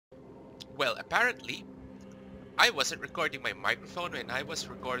Well, apparently, I wasn't recording my microphone when I was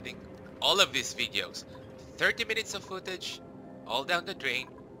recording all of these videos. 30 minutes of footage, all down the drain,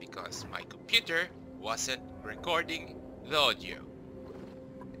 because my computer wasn't recording the audio.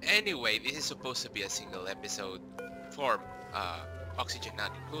 Anyway, this is supposed to be a single episode for Oxygen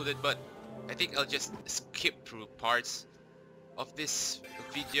not included, but I think I'll just skip through parts of this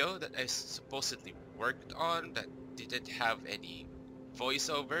video that I supposedly worked on that didn't have any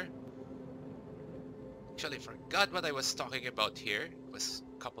voiceover. Actually, forgot what I was talking about here. It was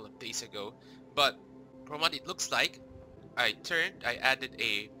a couple of days ago, but from what it looks like, I added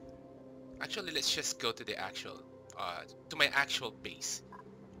a. Actually, let's just go to the actual, to my actual base,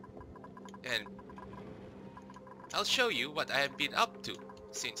 and I'll show you what I have been up to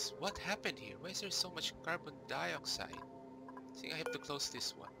since. What happened here? Why is there so much carbon dioxide? I think I have to close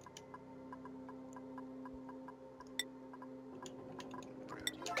this one.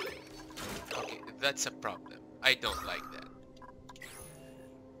 Okay, that's a problem. I don't like that.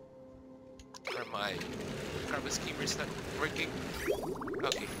 Are my carbon skimmers not working?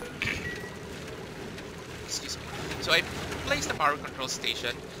 Okay. Excuse me. So I placed the power control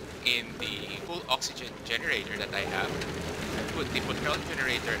station in the full oxygen generator that I have. I put the petroleum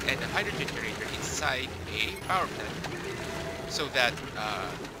generator and the hydrogen generator inside a power plant, so that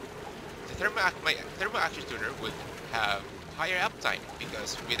my thermal actuator would have higher uptime,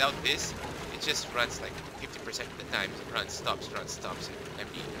 because without this, it just runs like 50% of the time. It runs, stops,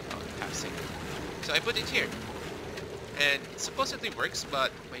 every about half second. So I put it here, and it supposedly works,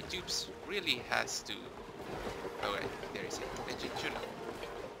 but my dupes really has to. Oh, wait, there is it. Engine tune-up.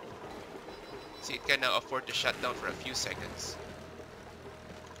 See, it can now afford to shut down for a few seconds.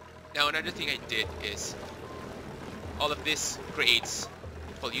 Now, another thing I did is all of this creates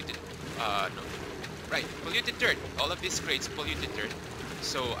polluted, polluted dirt. All of this creates polluted dirt.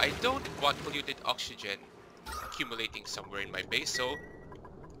 So I don't want polluted oxygen accumulating somewhere in my base. So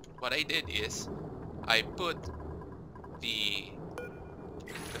what I did is I put the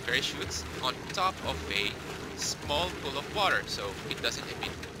parachutes on top of a small pool of water, so it doesn't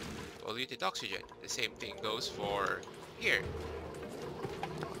emit polluted oxygen. The same thing goes for here.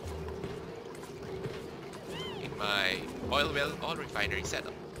 In my oil refinery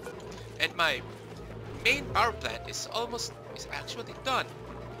setup. And my main power plant is actually done.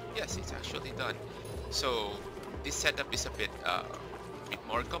 Yes, it's actually done. So this setup is a bit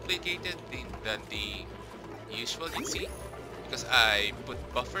more complicated than the usual you see, because I put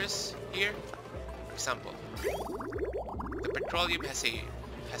buffers here. For example, the petroleum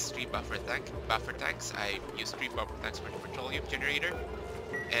has 3 buffer tanks. I use 3 buffer tanks for the petroleum generator,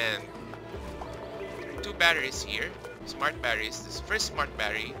 and 2 batteries here, smart batteries. This first smart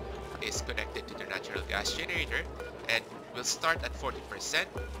battery is connected to the natural gas generator and will start at 40%.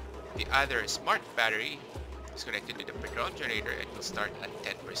 The other smart battery is connected to the petroleum generator and will start at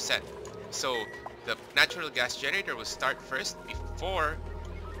 10%. So the natural gas generator will start first before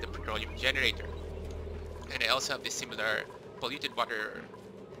the petroleum generator. And I also have this similar polluted water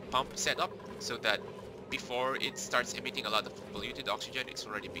pump set up, so that before it starts emitting a lot of polluted oxygen, it's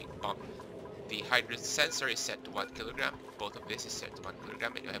already being pumped. The hydrogen sensor is set to 1 kilogram. Both of this is set to 1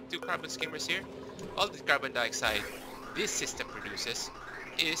 kilogram, and you have 2 carbon skimmers here. All the carbon dioxide this system produces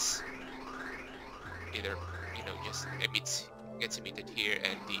is either, just gets emitted here,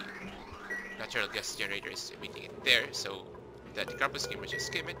 and the natural gas generator is emitting it there, so that the carbon skimmer just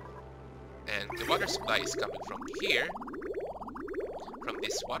skim it. And the water supply is coming from here, from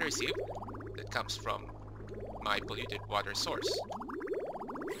this water sieve that comes from my polluted water source.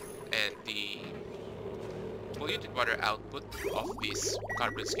 And the polluted water output of this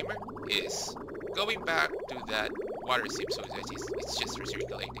carbon skimmer is going back to that water sieve, so it's just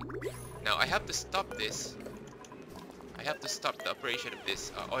recirculating. Now I have to stop this. I have to stop the operation of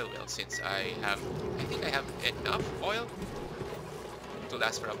this oil well, since I think I have enough oil to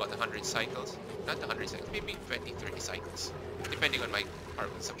last for about 100 cycles. Not 100 cycles, maybe 20-30 cycles, depending on my power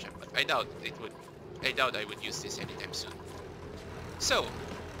consumption. But I doubt I would use this anytime soon. So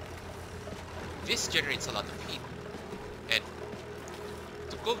this generates a lot of heat, and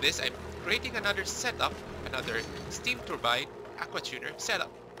to cool this, I'm creating another setup, another steam turbine aqua tuner setup.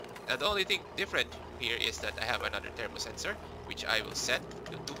 Now the only thing different here is that I have another thermosensor, which I will set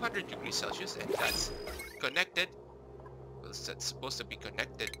to 200 degrees Celsius, and that's connected. Well, that's supposed to be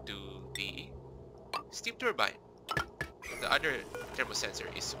connected to the steam turbine. The other thermosensor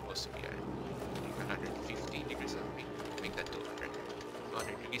is supposed to be at 150 degrees Celsius. Make that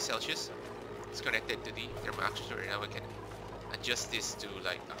 200 degrees Celsius. It's connected to the thermal actuator, and now I can adjust this to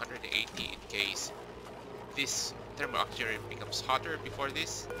like 180 in case this thermal actuator becomes hotter before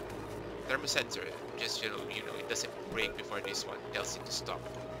this. thermosensor, just it doesn't break before this one tells it to stop.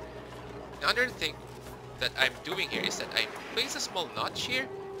 Another thing that I'm doing here is that I place a small notch here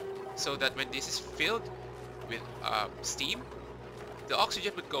so that when this is filled with steam, the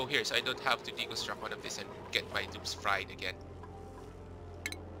oxygen would go here, so I don't have to deconstruct one of this and get my dupes fried again.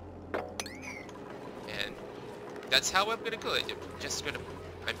 And that's how I'm gonna do it.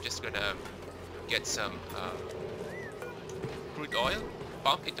 I'm just gonna get some crude oil,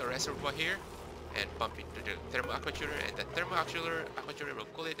 pump into a reservoir here, and pump into the thermal actuator, and the thermal actuator will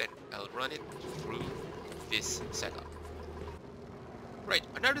cool it, and I'll run it through this setup. Right,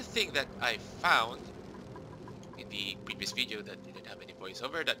 another thing that I found in the previous video that didn't have any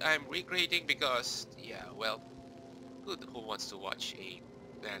voiceover that I'm recreating because, yeah, well, who wants to watch a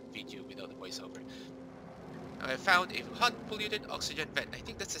bad video without a voiceover? I found a hot polluted oxygen vent. I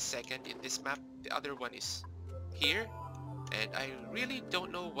think that's the second in this map. The other one is here, and I really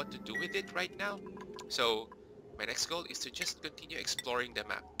don't know what to do with it right now. So my next goal is to just continue exploring the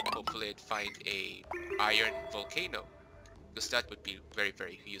map. Hopefully I'd find a iron volcano, because that would be very,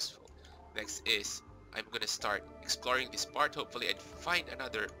 very useful. Next is I'm gonna start exploring this part. Hopefully I'd find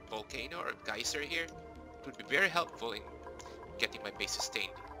another volcano or geyser here. It would be very helpful in getting my base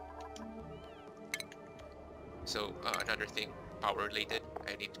sustained. So another thing, power related,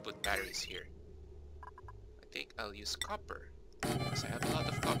 I need to put batteries here. I think I'll use copper, because I have a lot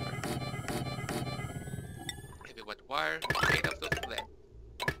of copper. Maybe one wire made up of lead.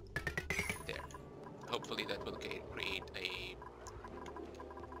 There. Hopefully that will create a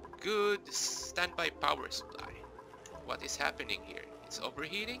good standby power supply. What is happening here? It's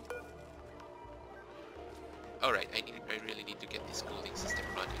overheating? Alright, I really need to get this cooling system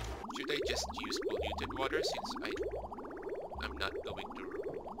running. Should I just use polluted water since I'm not going to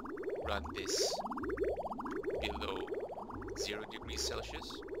run this below 0 degrees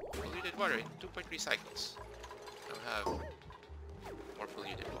Celsius? Polluted water in 2.3 cycles. I'll have more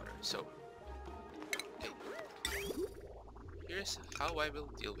polluted water. So, okay. Here's how I will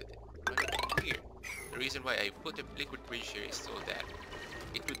deal with it. Right here. The reason why I put a liquid bridge here is so that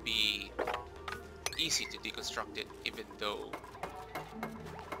it would be easy to deconstruct it, even though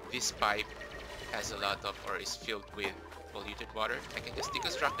this pipe has a lot of, or is filled with polluted water. I can just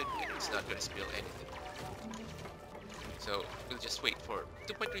deconstruct it and it's not going to spill anything. So we'll just wait for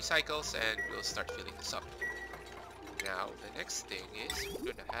 2.3 cycles and we'll start filling this up. Now the next thing is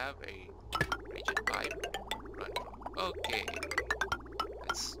we're going to have a radiant pipe run from, okay,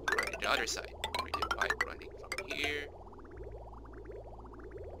 let's run it the other side. Radiant pipe running from here.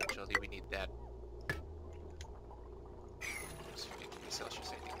 Actually we need that.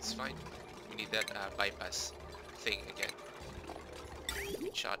 Celsius, I think it's fine. We need that bypass thing again.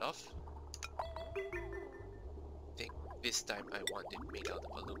 It shut off. I think this time I want it made out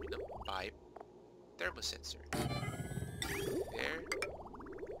of aluminum pipe thermosensor. There.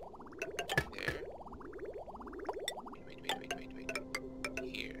 There. Wait.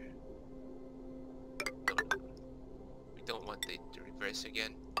 Here. No. We don't want it to reverse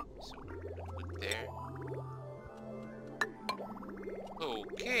again. So we're gonna put there.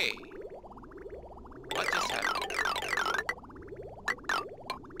 Okay. What just happened?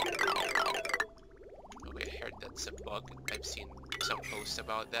 Okay, I heard that's a bug. I've seen some posts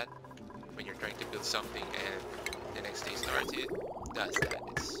about that. When you're trying to build something and the next day starts, it does that.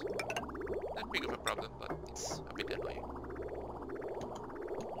 It's not big of a problem, but it's a bit annoying.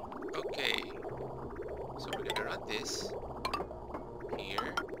 Okay. So we're gonna run this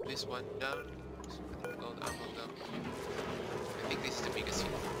here. This one down. Amalgam. I think this is the biggest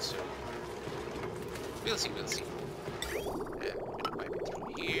unit, so we'll see. And we're gonna pipe it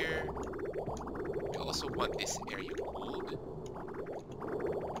through here. We also want this area cooled,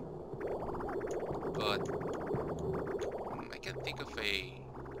 but I can't think of a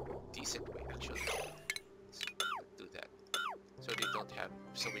decent way actually. Let's do that.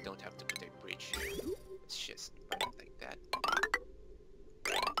 So we don't have to put a bridge here. Let's just run it like that.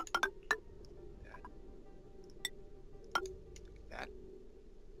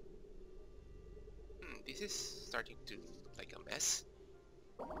 This is starting to look like a mess.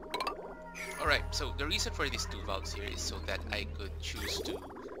 Alright, so the reason for these two valves here is so that I could choose to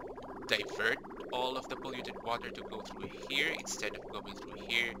divert all of the polluted water to go through here instead of going through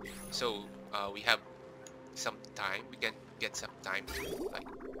here. So we have some time, we can get some time to, like,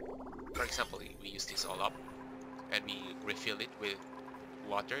 for example, we use this all up and we refill it with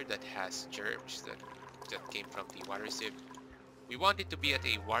water that has germs that came from the water sieve. We want it to be at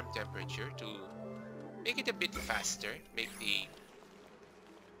a warm temperature to make it a bit faster, make the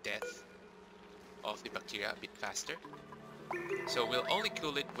death of the bacteria a bit faster. So we'll only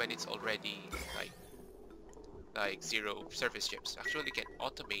cool it when it's already like 0 surface chips. Actually, we can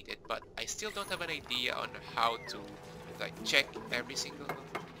automate it, but I still don't have an idea on how to like check every single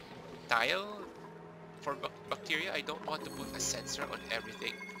tile for bacteria. I don't want to put a sensor on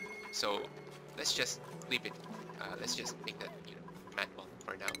everything, so let's just leave it. Let's just make that manual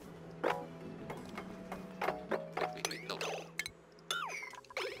for now. Wait, no.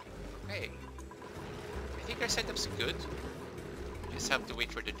 Hey, I think our setup's good. Just have to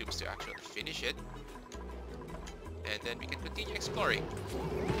wait for the dupes to actually finish it, and then we can continue exploring.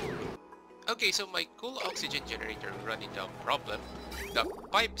 Okay, so my cool oxygen generator running down problem. The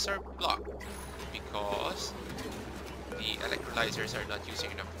pipes are blocked because the electrolyzers are not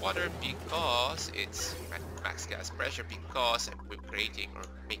using enough water, because it's at max gas pressure, because I'm creating or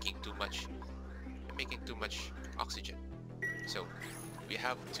making too much oxygen. So we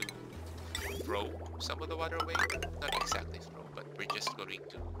have to throw some of the water away. Not exactly throw, but we're just going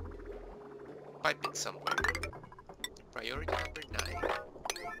to pipe it somewhere. Priority number 9.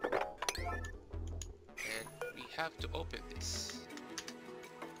 And we have to open this.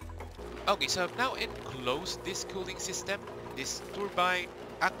 Okay, so I've now enclosed this cooling system, this turbine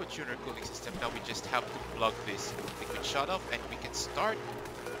aqua tuner cooling system. Now we just have to plug this liquid shut off and we can start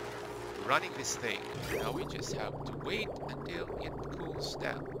running this thing. Now we just have to wait until it cools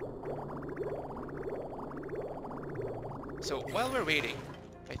down. So while we're waiting,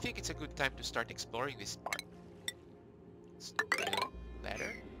 I think it's a good time to start exploring this part. Let's build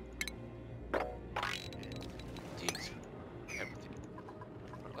ladder. And dig through everything.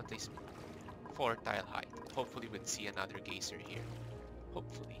 Or at least 4 tile height. Hopefully we'll see another geyser here.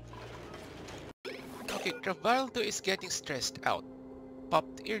 Hopefully. Okay, Travaldo is getting stressed out.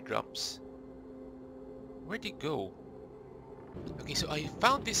 Popped eardrums. Where'd he go? Okay, so I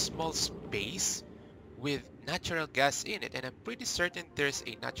found this small space with natural gas in it, and I'm pretty certain there's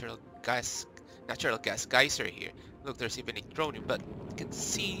a natural gas geyser here. Look, there's even a chromium, but you can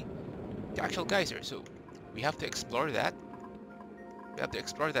see the actual geyser. So we have to explore that. We have to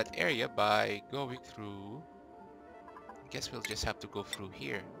explore that area by going through. I guess we'll just have to go through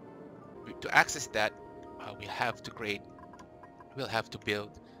here. To access that, we'll have to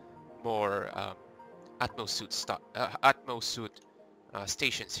build more atmosuit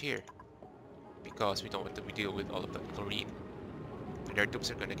stations here, because we don't want to deal with all of the chlorine. And our dupes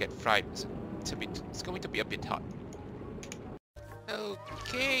are gonna get fried. So it's going to be a bit hot.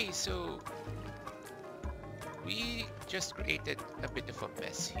 Okay, so we just created a bit of a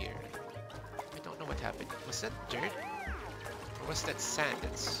mess here. I don't know what happened. Was that dirt? Or was that sand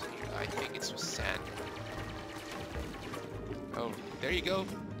that's here? I think it was sand. Oh, there you go.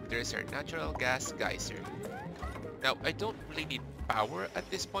 There's our natural gas geyser. Now, I don't really need power at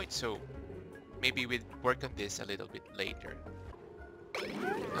this point, so maybe we'll work on this a little bit later.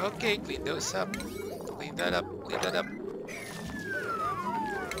 Okay, clean those up. Clean that up. Clean that up.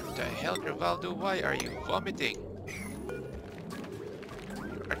 What the hell, Travaldo? Why are you vomiting?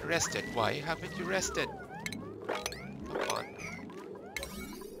 You're unrested. Why haven't you rested? Come on.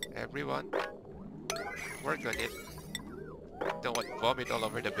 Everyone, work on it. Don't want vomit all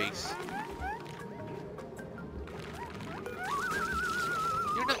over the base.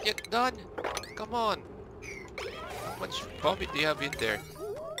 You're not yet done. Come on. How much vomit do you have in there?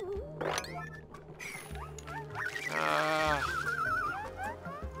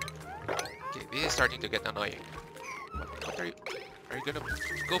 Okay, this is starting to get annoying. What are you? Are you gonna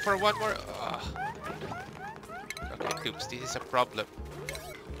go for one more? Okay, dupes, this is a problem.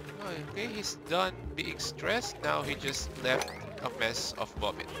 Okay, he's done being stressed. Now he just left a mess of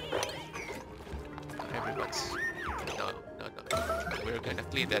vomit. Everyone's... No. We're gonna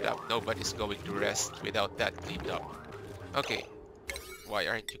clean that up. Nobody's going to rest without that cleaned up. Okay. Why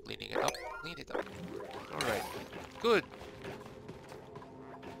aren't you cleaning it up? Clean it up. Alright. Good.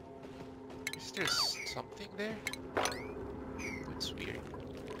 Is there something there? That's weird.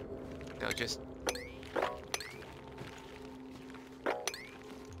 Now just...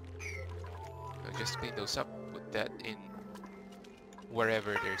 Just clean those up, put that in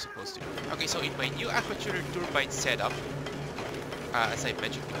wherever they're supposed to be. Okay, so in my new aqua tuner turbine setup, as I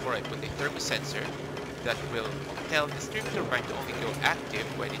mentioned before, I put a thermosensor that will tell the steam turbine to only go active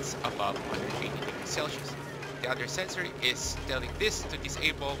when it's above 180 degrees Celsius. The other sensor is telling this to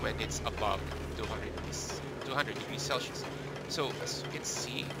disable when it's above 200 degrees Celsius. So as you can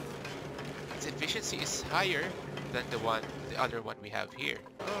see, its efficiency is higher than the other one we have here.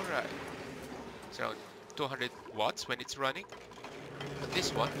 Alright. It's around 200 watts when it's running. But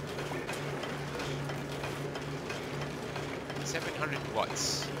this one, 700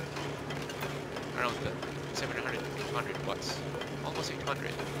 watts. Around that. 700 watts, almost 800,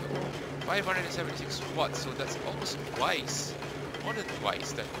 576 watts, so that's almost twice, more than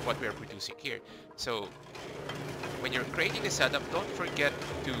twice than what we are producing here. So when you're creating the setup, don't forget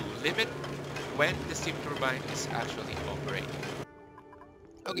to limit when the steam turbine is actually operating.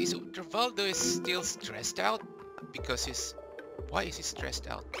 Okay, so Travaldo is still stressed out because why is he stressed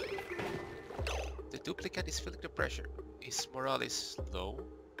out? The duplicate is feeling the pressure. His morale is low.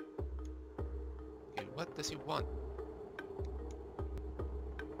 Okay, what does he want?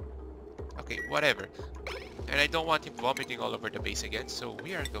 Okay, whatever. And I don't want him vomiting all over the base again, so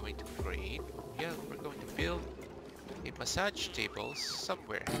we are going to create, we're going to build a massage table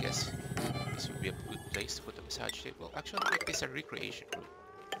somewhere. I guess this would be a good place to put a massage table. Actually, make this a recreation room.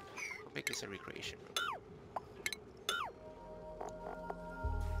 We'll make this a recreation room.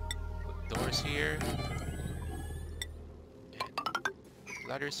 Put doors here. And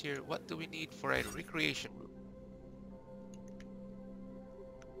ladders here. What do we need for a recreation room?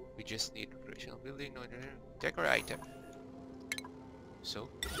 We just need recreational building, no, decor item. So,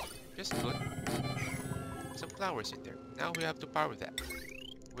 just put some flowers in there. Now we have to power that.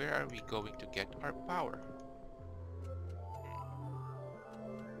 Where are we going to get our power?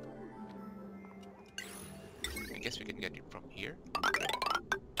 I guess we can get it from here.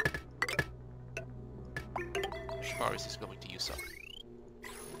 Which power is this going to use up?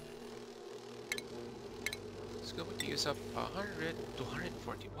 It's going to use up 100 to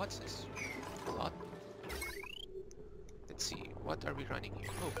 140 watts. That's a lot. Let's see, what are we running here?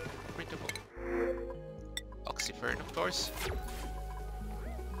 Oh, printable. Oxyfern, of course.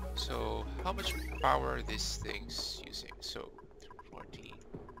 So, how much power are these things using? So, 40.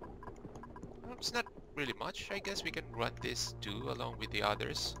 Well, it's not really much. I guess we can run this too along with the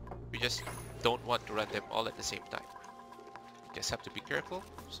others. We just don't want to run them all at the same time. Just have to be careful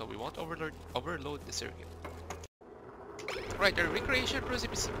so we won't overload the circuit. Right, our recreation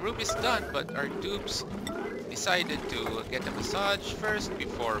room is done, but our dupes decided to get a massage first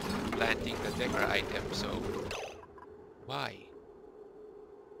before planting the decor item, so why?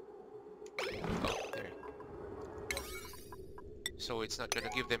 Oh, there. So it's not gonna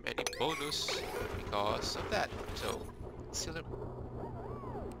give them any bonus because of that. So still a...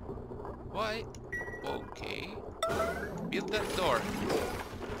 Why? Okay. Build that door.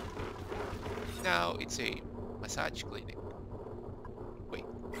 Now it's a massage clinic. Wait.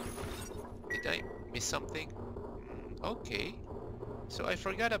 Did I miss something? Okay. So I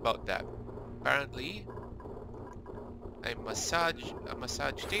forgot about that. Apparently, a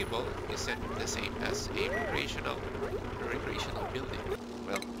massage table isn't the same as a recreational building.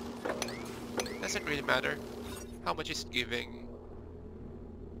 Well, doesn't really matter how much it's giving.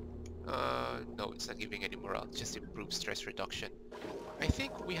 No, it's not giving any morale. It just improves stress reduction. I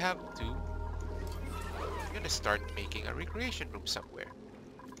think we have to. I'm gonna start making a recreation room somewhere.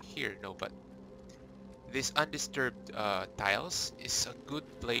 Here, no, but this undisturbed tiles is a good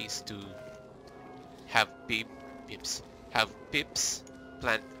place to have pips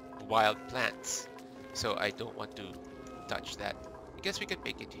plant wild plants. So I don't want to touch that. I guess we can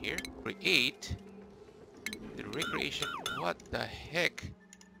make it here. Create the recreation. What the heck?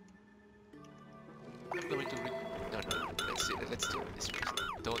 I'm going to no. Let's do this first.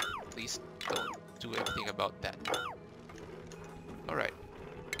 Please don't do anything about that. Alright.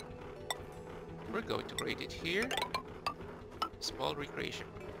 We're going to create it here. Small recreation.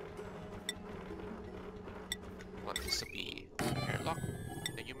 Want this to be airlock,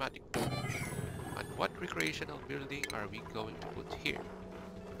 a pneumatic door. And what recreational building are we going to put here?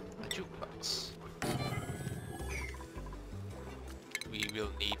 A jukebox. We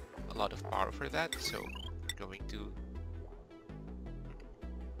will need a lot of power for that, so we're going to...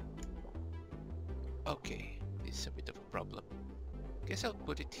 Okay, this is a bit of a problem. Guess I'll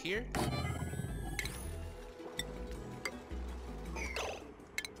put it here.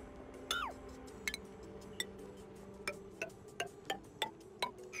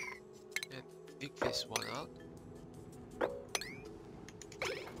 And dig this one out.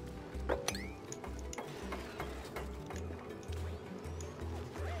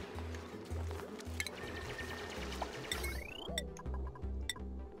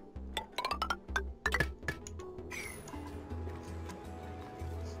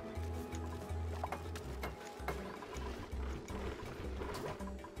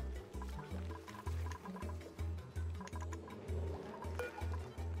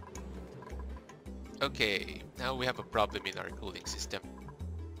 Okay, now we have a problem in our cooling system.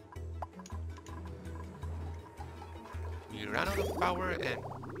 We ran out of power and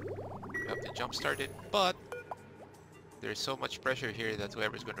we have to jump start it, but there's so much pressure here that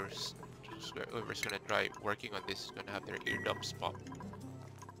whoever's gonna whoever's gonna try working on this is gonna have their eardrums pop.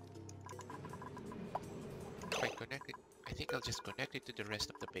 If I connect it, I think I'll just connect it to the rest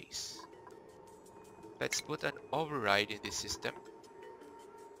of the base. Let's put an override in this system.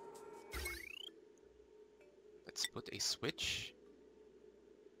 Let's put a switch.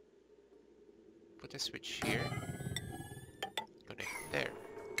 Put a switch here. Connect there.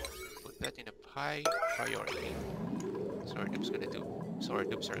 Put that in a high priority. So our dupes gonna do. So our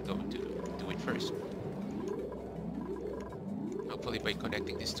dupes are going to do it first. Hopefully by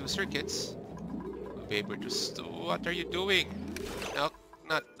connecting these two circuits, we'll be able to what are you doing? No,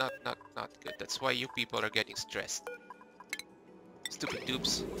 not good. That's why you people are getting stressed. Stupid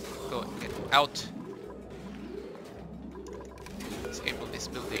dupes. Go and get out. Disable this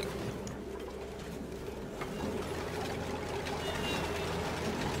building.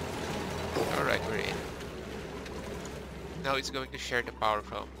 Alright, we're in. Now it's going to share the power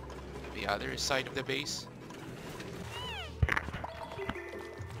from the other side of the base.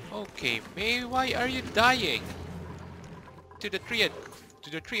 Okay, May, why are you dying? To the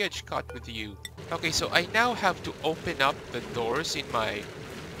tree edge cut with you. Okay, so I now have to open up the doors in my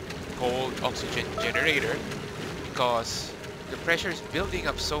cold oxygen generator because the pressure is building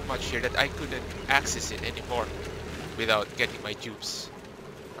up so much here that I couldn't access it anymore without getting my tubes.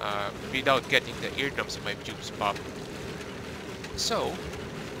 Without getting the eardrums of my tubes pop. So,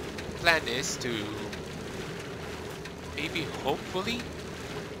 plan is to maybe hopefully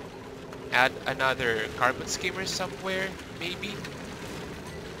add another carbon skimmer somewhere, maybe.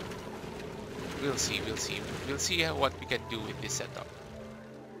 We'll see. We'll see what we can do with this setup.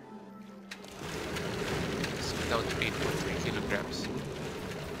 So down to 8.3 kilograms.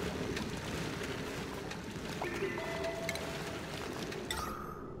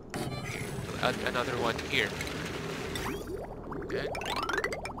 Okay, we'll add another one here. Okay.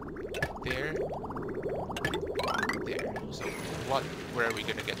 There. So where are we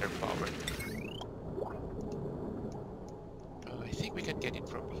gonna get our power? I think we can get it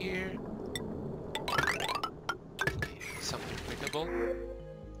from here. Okay, something printable.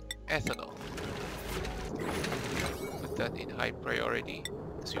 Ethanol. Put that in high priority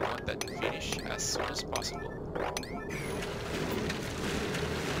because we want that to finish as soon as possible.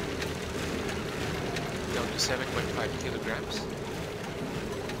 Down to 7.5 kilograms.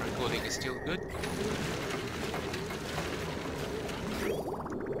 Our cooling is still good.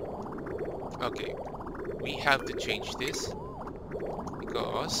 Okay, we have to change this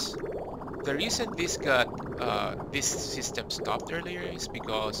because the reason this system stopped earlier is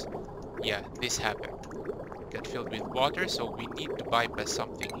because, yeah, this happened. It got filled with water, so we need to bypass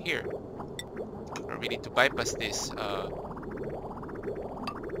something here, or we need to bypass this.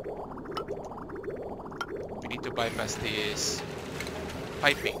 We need to bypass this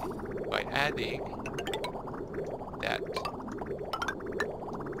piping by adding that.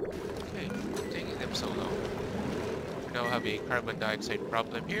 So long. We now have a carbon dioxide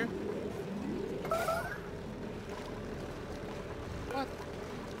problem here. What?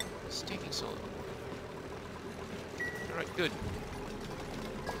 It's taking so long. Alright, good.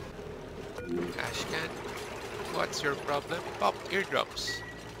 Ashcan, what's your problem? Popped eardrums.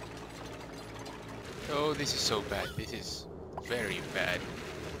 Oh, this is so bad. This is very bad.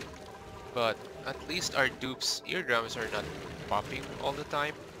 But at least our dupe's eardrums are not popping all the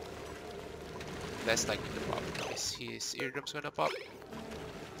time. Less likely to pop. Is his eardrums gonna pop?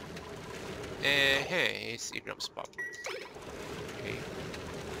 Hey, his eardrums pop. Okay.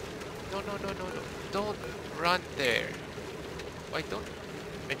 No. Don't run there. I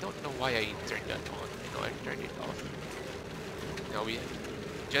don't know why I turned that on. No, I turned it off. Now we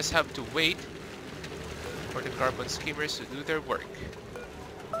just have to wait for the carbon skimmers to do their work.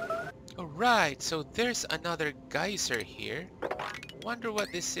 Alright, so there's another geyser here. Wonder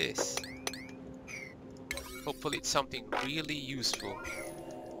what this is. Hopefully it's something really useful.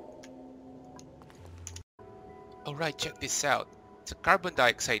 Alright, check this out. It's a carbon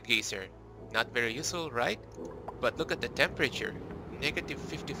dioxide geyser. Not very useful, right? But look at the temperature. Negative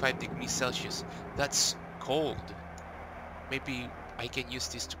 55 degrees Celsius. That's cold. Maybe I can use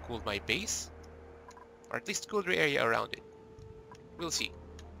this to cool my base? Or at least cool the area around it. We'll see.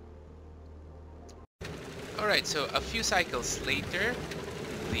 Alright, so a few cycles later,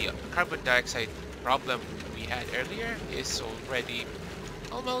 the carbon dioxide problem we had earlier is already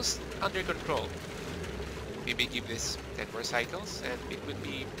almost under control. Maybe give this 10 more cycles and it would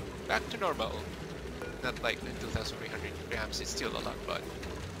be back to normal. Not like the 2,300 grams, it's still a lot, but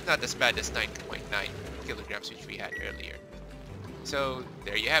not as bad as 9.9 kilograms which we had earlier. So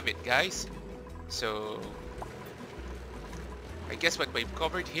there you have it, guys. So I guess what we've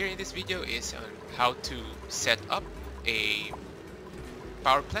covered here in this video is on how to set up a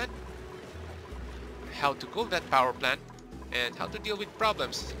power plant, how to cool that power plant, and how to deal with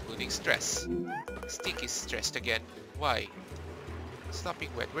problems, including stress. Stinky's stressed again. Why? Stopping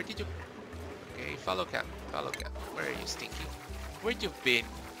wet. Where did you... Okay, follow Cap. Follow Cap. Where are you, Stinky? Where'd you been?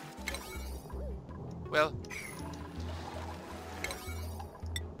 Well,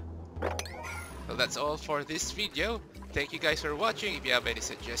 that's all for this video. Thank you guys for watching. If you have any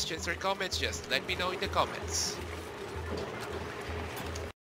suggestions or comments, just let me know in the comments.